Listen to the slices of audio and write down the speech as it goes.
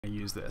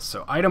use this.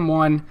 So item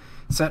 1,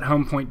 set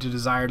home point to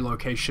desired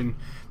location.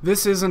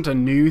 This isn't a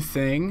new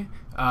thing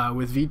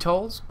with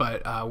VTOLs,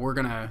 but we're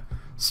gonna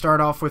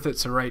start off with it.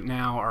 So right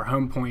now our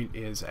home point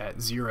is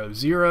at 0,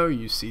 0.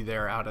 You see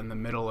there out in the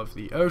middle of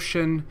the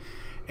ocean.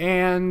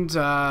 And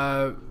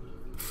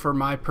for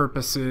my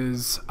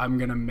purposes, I'm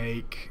gonna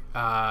make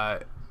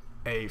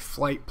a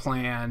flight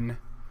plan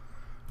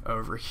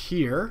over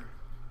here.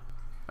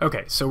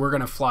 Okay, so we're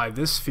gonna fly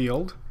this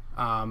field.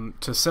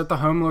 To set the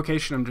home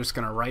location, I'm just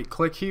going to right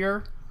click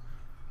here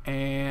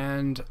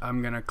and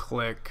I'm going to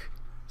click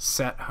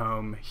set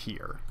home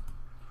here.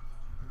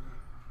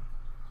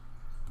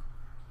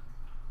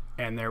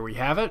 And there we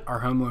have it. Our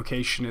home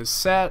location is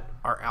set.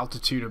 Our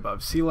altitude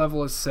above sea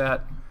level is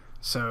set.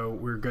 So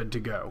we're good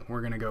to go.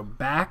 We're going to go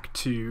back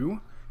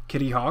to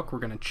Kitty Hawk. We're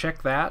going to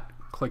check that.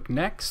 Click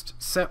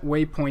next. Set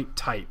waypoint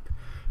type,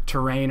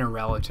 terrain or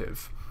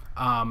relative.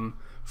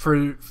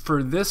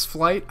 For this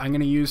flight, I'm going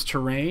to use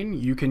terrain.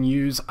 You can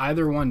use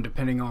either one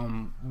depending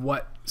on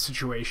what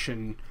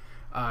situation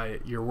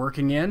you're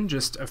working in.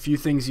 Just a few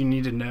things you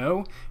need to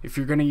know. If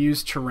you're going to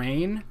use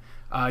terrain,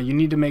 you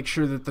need to make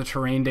sure that the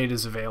terrain data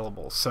is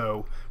available.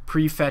 So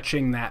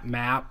prefetching that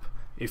map,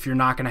 if you're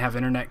not going to have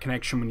internet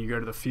connection when you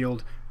go to the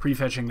field,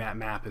 prefetching that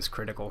map is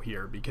critical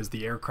here because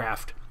the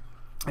aircraft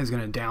is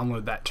going to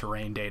download that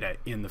terrain data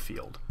in the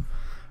field.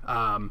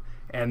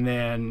 And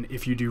then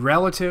if you do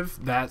relative,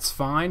 that's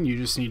fine. You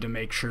just need to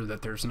make sure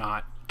that there's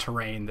not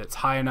terrain that's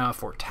high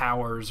enough or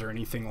towers or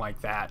anything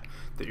like that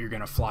that you're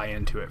going to fly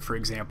into it. For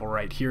example,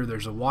 right here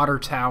there's a water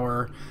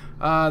tower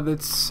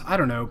that's, I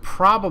don't know,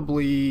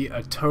 probably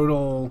a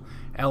total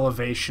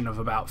elevation of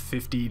about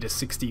 50 to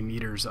 60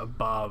 meters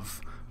above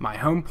my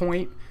home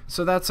point.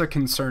 So that's a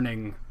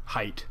concerning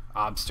height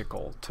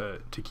obstacle to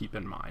keep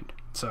in mind.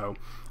 So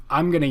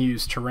I'm going to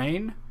use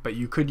terrain, but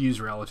you could use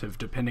relative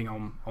depending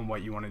on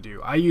what you want to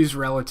do. I use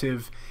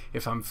relative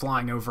if I'm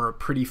flying over a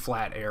pretty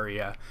flat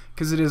area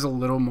because it is a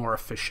little more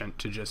efficient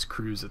to just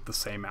cruise at the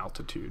same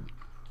altitude.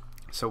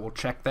 So we'll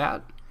check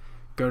that,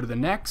 go to the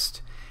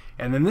next,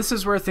 and then this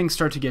is where things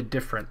start to get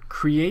different.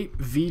 Create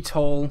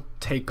Vtol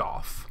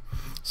Takeoff.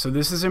 So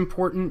this is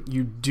important.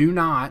 You do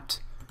not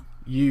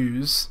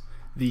use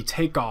the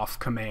takeoff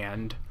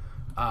command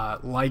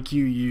like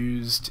you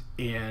used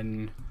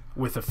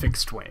with a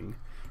fixed wing.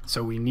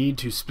 So we need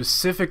to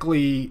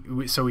specifically,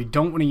 so we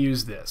don't want to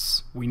use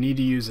this. We need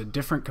to use a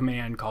different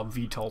command called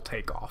Vtol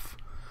Takeoff.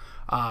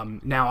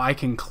 Now I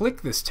can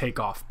click this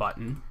takeoff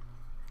button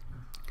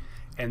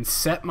and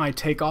set my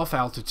takeoff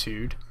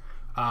altitude.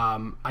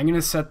 I'm going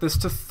to set this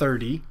to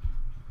 30.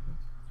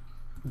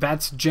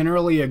 That's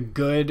generally a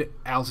good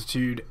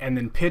altitude, and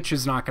then pitch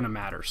is not going to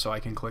matter, so I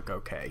can click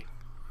OK.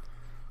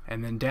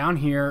 And then down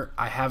here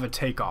I have a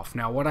takeoff.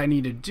 Now what I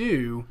need to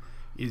do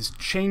is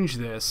change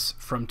this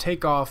from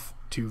takeoff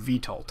to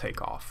Vtol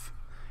Takeoff,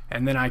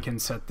 and then I can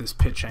set this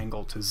pitch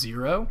angle to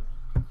 0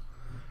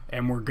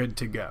 and we're good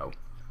to go.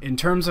 In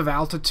terms of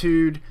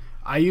altitude,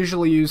 I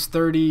usually use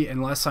 30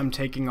 unless I'm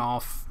taking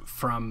off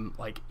from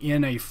like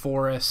in a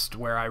forest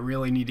where I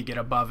really need to get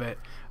above it.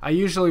 I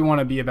usually want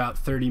to be about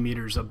 30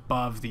 meters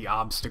above the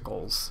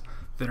obstacles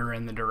that are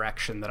in the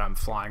direction that I'm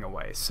flying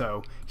away.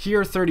 So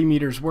here 30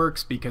 meters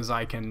works because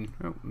I can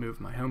move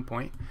my home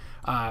point.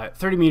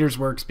 30 meters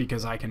works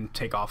because I can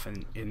take off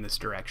in this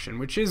direction,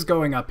 which is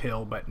going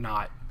uphill, but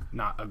not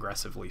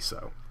aggressively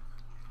so.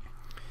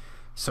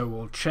 So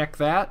we'll check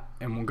that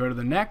and we'll go to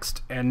the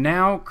next, and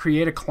now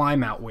create a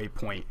climb out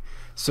waypoint.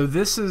 So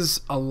this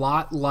is a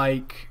lot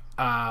like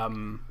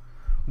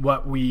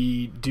what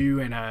we do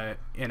in a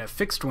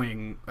fixed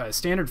wing, a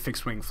standard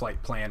fixed wing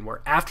flight plan,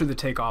 where after the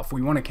takeoff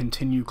we want to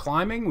continue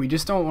climbing. We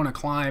just don't want to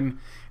climb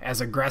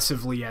as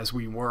aggressively as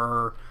we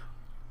were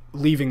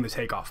leaving the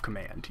takeoff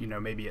command, you know,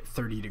 maybe at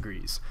 30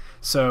 degrees.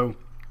 So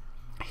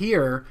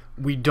here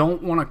we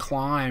don't want to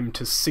climb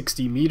to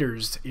 60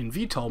 meters in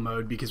VTOL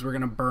mode because we're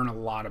going to burn a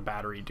lot of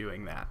battery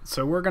doing that.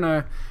 So we're going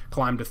to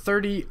climb to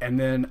 30, and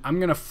then I'm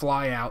going to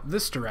fly out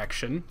this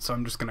direction. So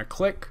I'm just going to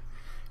click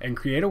and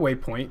create a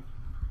waypoint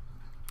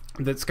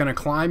that's going to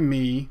climb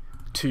me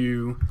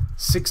to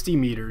 60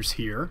 meters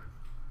here.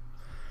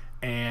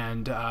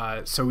 And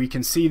so we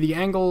can see the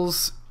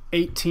angles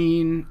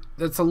 18,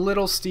 that's a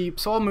little steep,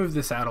 so I'll move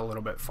this out a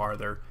little bit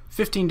farther.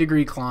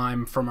 15-degree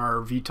climb from our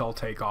VTOL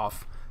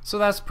takeoff, so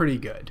that's pretty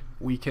good.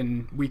 We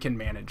can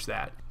manage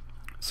that.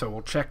 So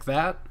we'll check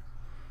that,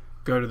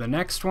 go to the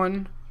next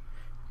one,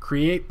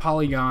 create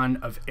polygon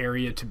of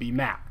area to be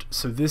mapped.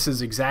 So this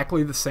is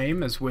exactly the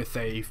same as with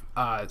a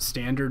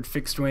standard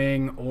fixed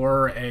wing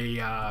or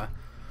a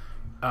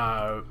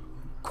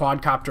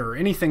quadcopter or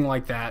anything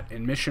like that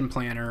in Mission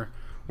Planner.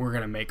 We're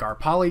going to make our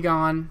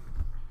polygon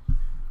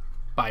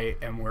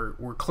and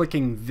we're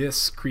clicking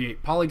this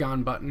create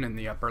polygon button in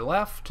the upper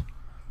left.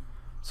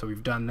 So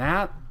we've done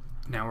that.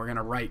 Now we're going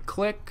to right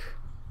click.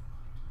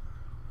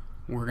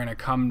 We're going to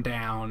come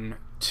down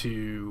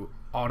to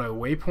auto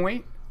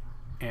waypoint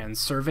and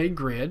survey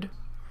grid.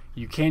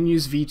 You can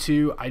use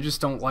V2. I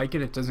just don't like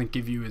it. It doesn't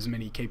give you as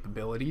many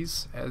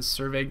capabilities as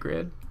survey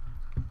grid.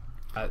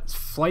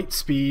 Flight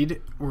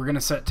speed, we're going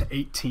to set to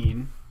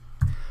 18.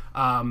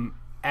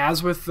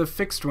 As with the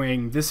fixed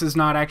wing, this is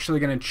not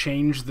actually going to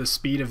change the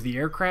speed of the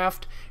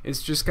aircraft.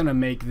 It's just going to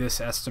make this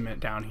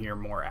estimate down here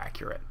more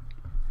accurate.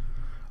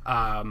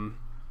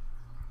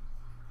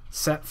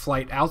 Set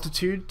flight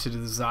altitude to the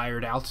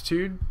desired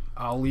altitude.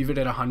 I'll leave it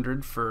at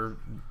 100 for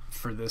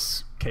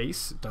this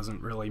case. It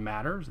doesn't really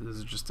matter. This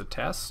is just a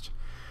test.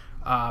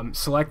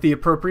 Select the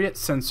appropriate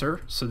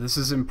sensor. So this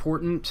is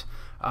important.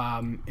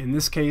 In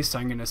this case,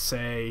 I'm going to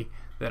say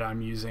that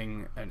I'm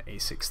using an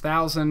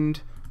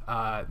A6000.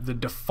 The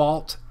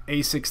default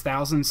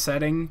A6000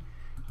 setting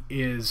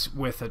is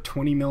with a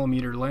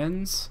 20mm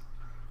lens,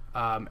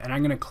 and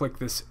I'm going to click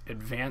this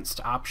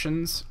Advanced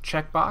Options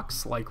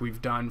checkbox like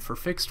we've done for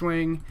fixed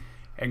wing,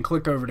 and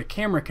click over to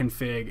Camera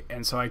Config,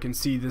 and so I can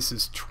see this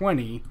is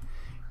 20.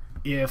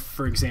 If,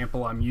 for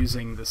example, I'm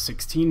using the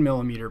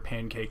 16mm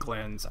pancake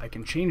lens, I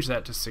can change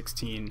that to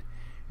 16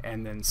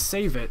 and then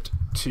save it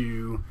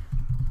to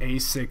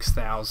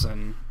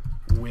A6000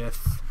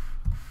 with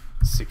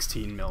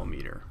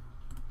 16mm.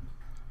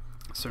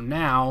 So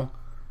now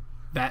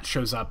that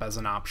shows up as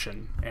an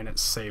option and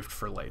it's saved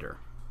for later.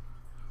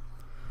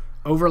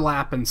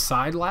 Overlap and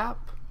side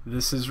lap,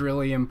 this is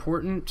really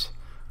important.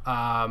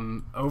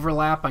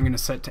 Overlap I'm going to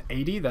set to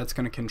 80. That's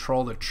going to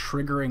control the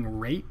triggering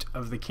rate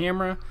of the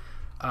camera.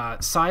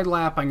 Side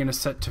lap I'm going to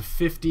set to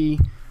 50.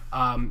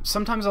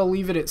 Sometimes I'll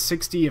leave it at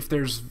 60 if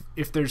there's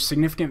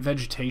significant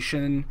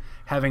vegetation.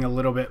 Having a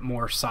little bit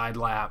more side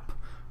lap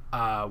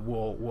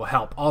will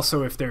help.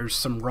 Also, if there's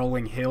some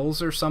rolling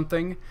hills or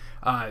something,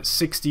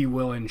 60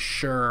 will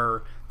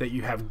ensure that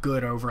you have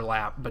good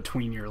overlap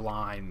between your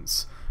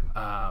lines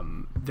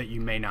that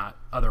you may not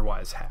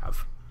otherwise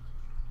have.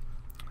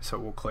 So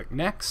we'll click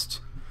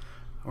next.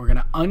 We're going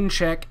to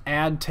uncheck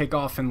Add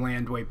Takeoff and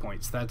Land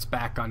Waypoints. That's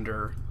back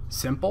under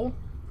Simple.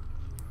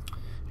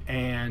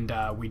 And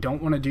we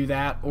don't want to do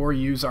that or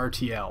use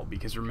RTL,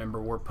 because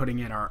remember, we're putting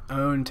in our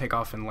own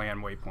takeoff and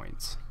land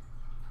waypoints.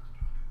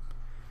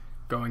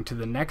 Going to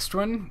the next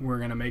one, we're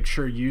going to make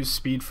sure use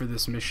speed for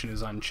this mission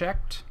is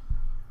unchecked.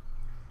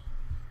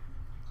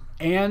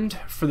 And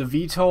for the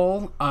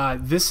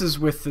VTOL, this is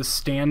with the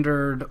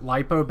standard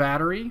LiPo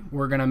battery.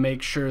 We're going to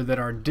make sure that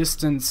our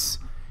distance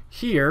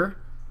here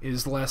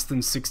is less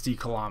than 60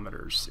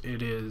 kilometers.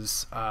 It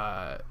is,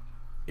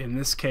 in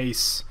this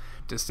case,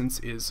 distance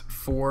is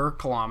 4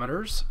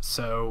 kilometers,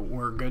 so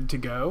we're good to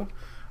go.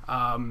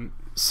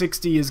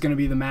 60 is going to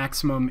be the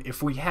maximum.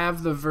 If we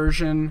have the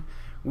version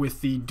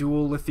with the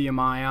dual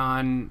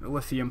lithium-ion,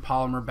 lithium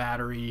polymer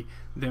battery,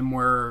 then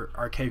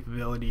our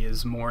capability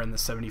is more in the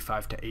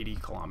 75 to 80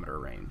 kilometer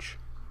range.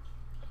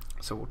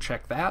 So we'll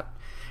check that.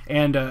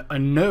 And a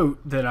note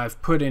that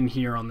I've put in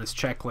here on this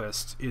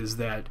checklist is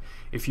that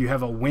if you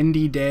have a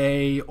windy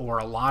day or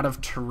a lot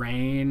of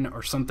terrain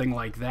or something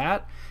like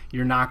that,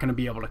 you're not going to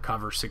be able to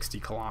cover 60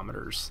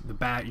 kilometers.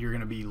 You're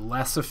going to be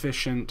less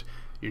efficient.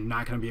 You're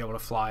not going to be able to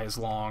fly as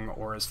long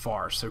or as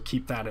far. So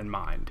keep that in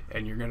mind,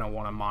 and you're going to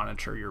want to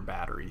monitor your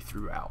battery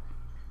throughout.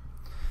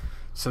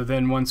 So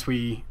then once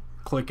we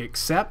click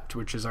Accept,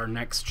 which is our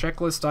next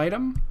checklist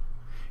item,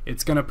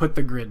 it's going to put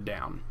the grid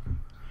down.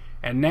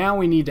 And now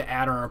we need to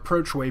add our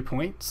approach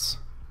waypoints.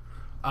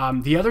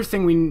 The other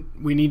thing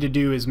we need to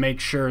do is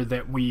make sure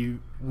that we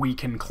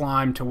can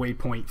climb to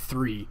waypoint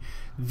 3.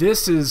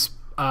 This is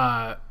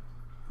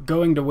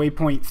going to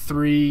waypoint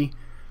 3.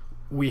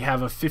 We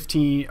have a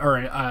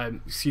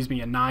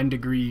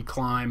 9-degree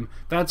climb.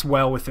 That's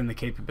well within the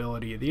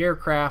capability of the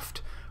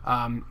aircraft.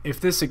 If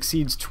this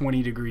exceeds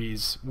 20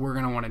 degrees, we're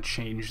going to want to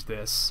change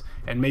this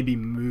and maybe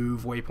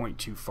move waypoint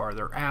 2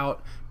 farther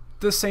out.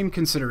 The same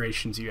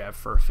considerations you have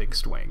for a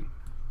fixed wing.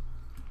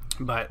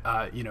 But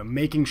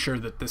making sure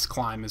that this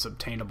climb is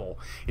obtainable.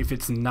 If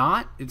it's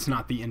not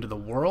the end of the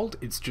world.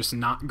 It's just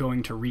not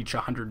going to reach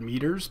 100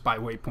 meters by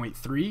waypoint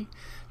 3.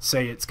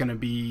 Say it's going to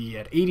be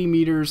at 80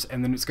 meters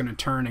and then it's going to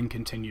turn and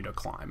continue to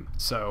climb.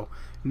 So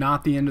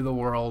not the end of the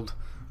world,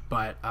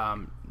 but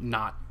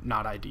not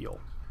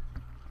ideal.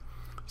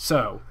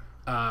 So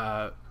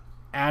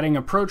adding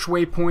approach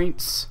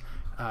waypoints.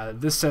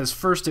 This says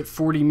first at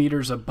 40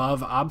 meters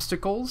above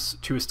obstacles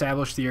to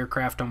establish the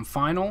aircraft on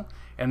final,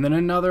 and then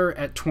another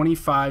at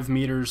 25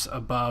 meters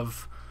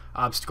above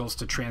obstacles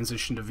to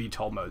transition to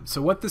VTOL mode.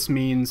 So what this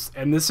means,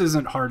 and this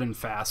isn't hard and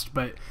fast,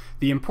 but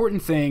the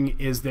important thing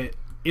is that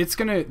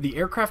the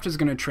aircraft is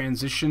going to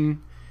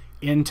transition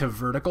into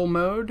vertical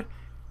mode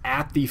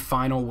at the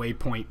final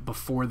waypoint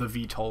before the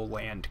VTOL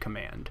land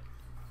command.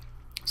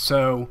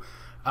 So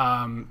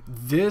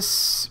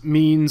this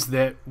means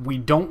that we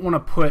don't want to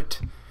put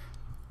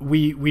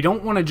we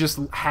don't want to just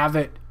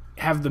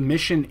have the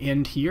mission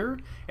end here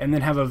and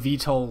then have a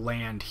VTOL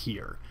land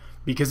here,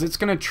 because it's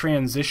going to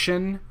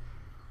transition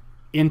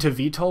into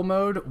VTOL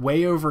mode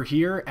way over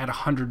here at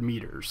 100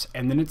 meters,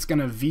 and then it's going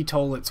to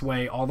VTOL its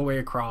way all the way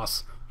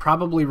across,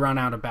 probably run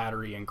out of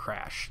battery and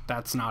crash.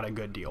 That's not a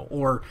good deal,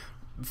 or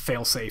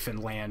fail safe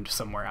and land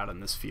somewhere out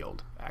in this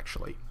field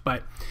actually.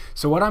 But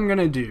so what I'm going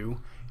to do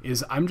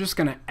is I'm just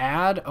going to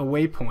add a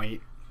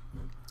waypoint.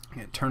 I'm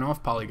going to turn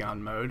off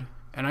polygon mode.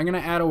 and I'm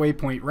going to add a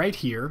waypoint right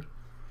here,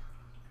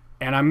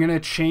 and I'm going to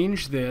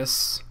change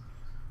this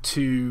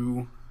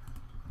to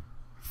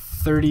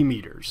 30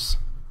 meters.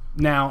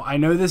 Now, I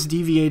know this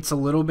deviates a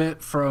little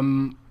bit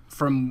from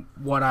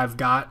what I've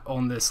got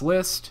on this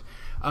list.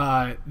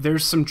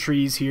 There's some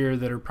trees here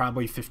that are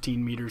probably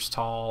 15 meters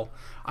tall.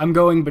 I'm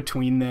going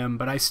between them,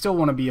 but I still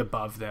want to be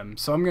above them.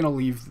 So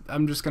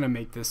I'm just going to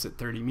make this at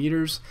 30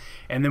 meters.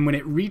 And then when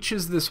it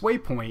reaches this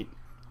waypoint,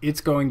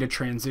 it's going to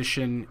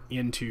transition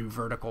into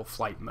vertical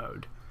flight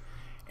mode.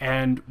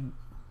 And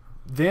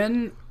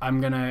then I'm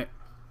going to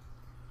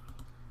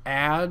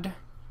add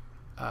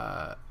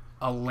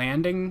a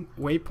landing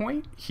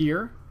waypoint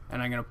here,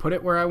 and I'm going to put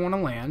it where I want to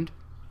land.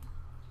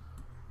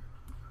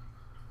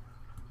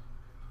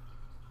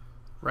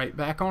 Right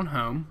back on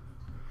home.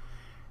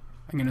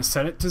 I'm going to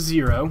set it to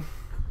 0,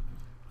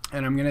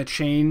 and I'm going to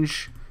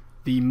change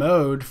the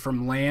mode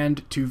from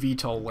land to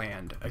VTOL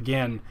land.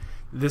 Again,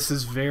 this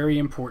is very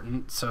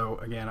important. So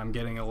again, I'm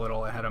getting a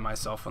little ahead of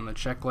myself on the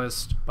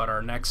checklist, but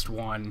our next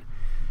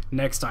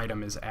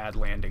item is add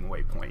landing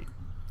waypoint.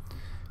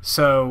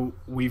 So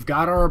we've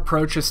got our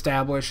approach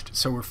established,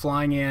 so we're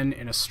flying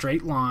in a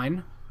straight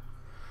line.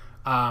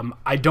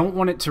 I don't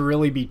want it to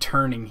really be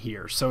turning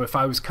here. So if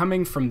I was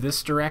coming from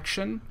this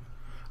direction,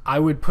 I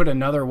would put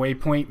another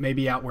waypoint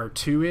maybe out where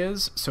 2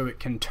 is, so it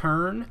can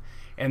turn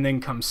and then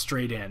come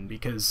straight in,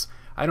 because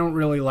I don't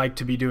really like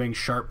to be doing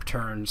sharp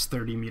turns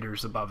 30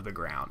 meters above the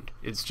ground.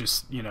 It's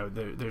just, you know,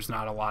 there's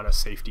not a lot of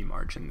safety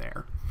margin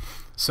there.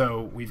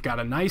 So we've got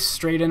a nice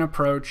straight in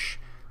approach.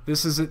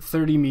 This is at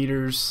 30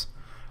 meters.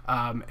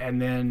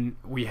 And then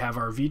we have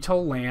our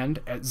VTOL land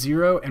at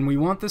 0, and we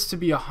want this to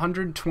be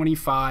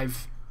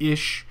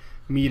 125-ish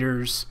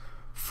meters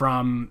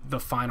from the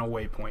final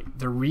waypoint.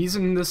 The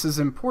reason this is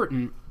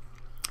important,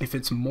 if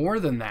it's more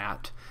than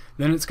that,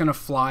 then it's going to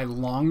fly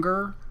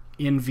longer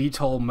in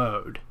VTOL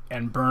mode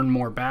and burn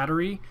more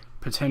battery,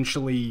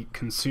 potentially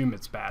consume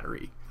its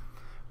battery.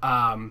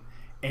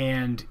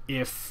 And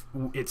if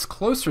it's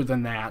closer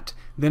than that,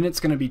 then it's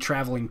going to be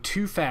traveling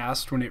too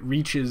fast when it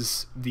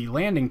reaches the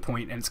landing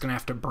point, and it's going to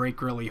have to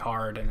brake really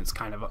hard, and it's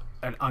kind of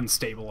an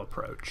unstable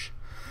approach.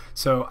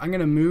 So I'm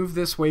going to move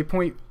this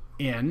waypoint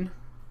in,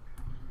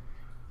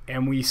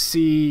 and we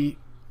see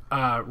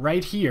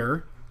right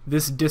here,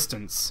 this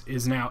distance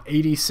is now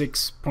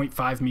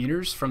 86.5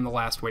 meters from the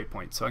last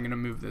waypoint. So I'm going to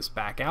move this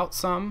back out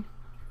some.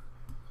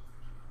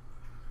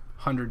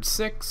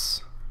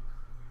 106.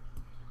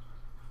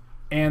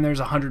 And there's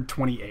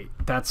 128.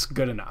 That's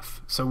good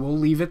enough. So we'll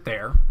leave it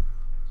there.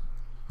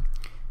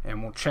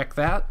 And we'll check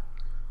that.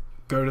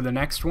 Go to the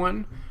next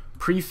one.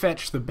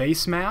 Prefetch the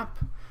base map.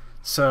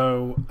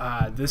 So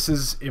this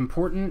is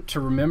important to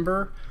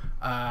remember.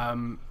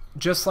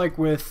 Just like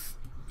with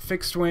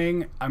fixed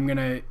wing, I'm going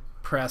to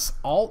press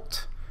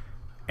Alt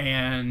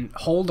and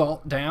hold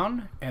Alt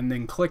down and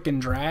then click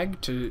and drag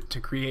to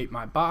create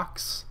my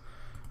box.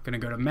 I'm going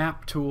to go to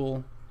Map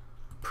Tool,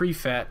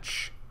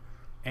 Prefetch,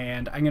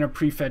 and I'm going to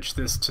prefetch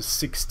this to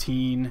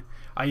 16.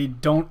 I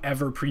don't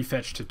ever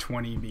prefetch to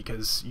 20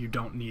 because you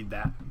don't need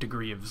that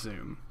degree of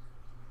zoom.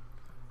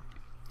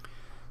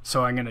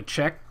 So I'm going to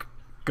check,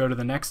 go to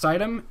the next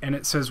item, and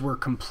it says we're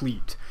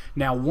complete.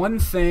 Now, one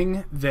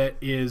thing that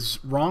is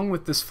wrong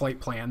with this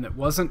flight plan that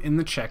wasn't in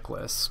the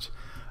checklist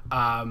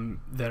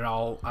that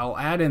I'll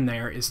add in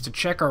there is to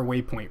check our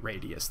waypoint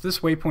radius. This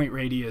waypoint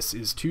radius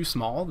is too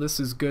small. This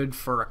is good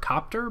for a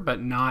copter,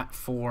 but not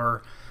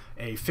for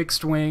a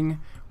fixed wing.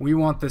 We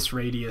want this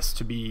radius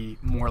to be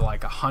more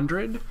like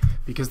 100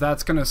 because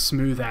that's going to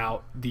smooth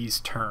out these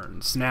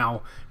turns.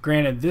 Now,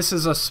 granted, this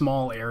is a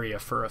small area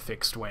for a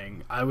fixed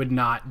wing. I would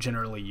not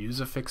generally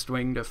use a fixed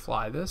wing to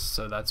fly this,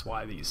 so that's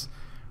why these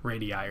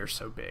radii are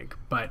so big.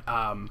 But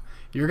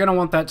you're going to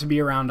want that to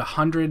be around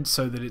 100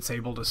 so that it's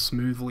able to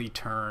smoothly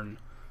turn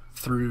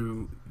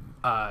through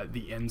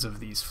the ends of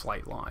these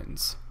flight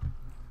lines.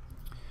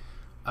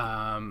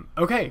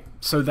 Okay,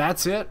 so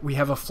that's it. We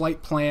have a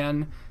flight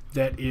plan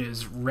that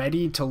is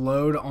ready to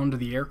load onto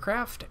the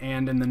aircraft,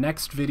 and in the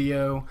next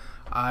video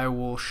I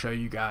will show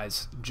you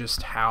guys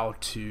just how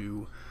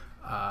to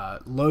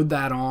load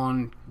that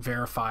on,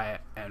 verify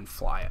it, and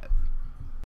fly it.